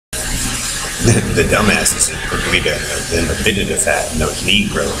The dumbasses in Perglita and the Bididafat and those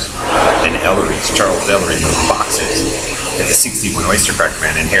Negroes and Ellery's, Charles Ellery, those boxers, and the 61 Oyster Crack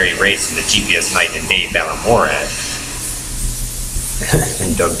Man and Harry Race and the GPS Knight and Dave Ballamorad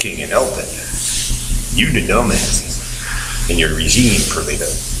and Doug King and Elton. You the dumbasses in your regime, Perlita,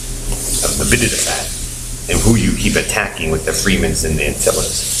 of the Bididafat, and who you keep attacking with the Freemans and the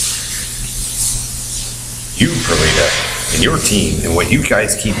Antillas. You, Perlita, and your team, and what you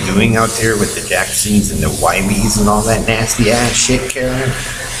guys keep doing out there with the Jacksons and the Wileys and all that nasty ass shit, Karen,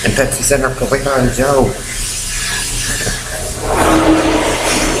 and Pepsi Center, Perlita, and Joe.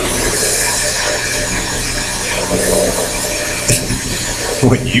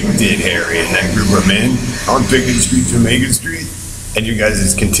 What you did, Harry, and that group of men on Pickett Street to Megan Street, and you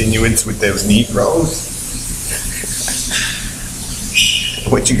guys' continuance with those Negroes.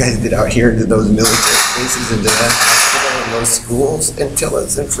 What you guys did out here into those military bases, into that hospital, and those schools,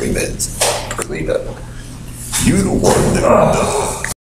 Antillas and Freemans, Perlita. You the one that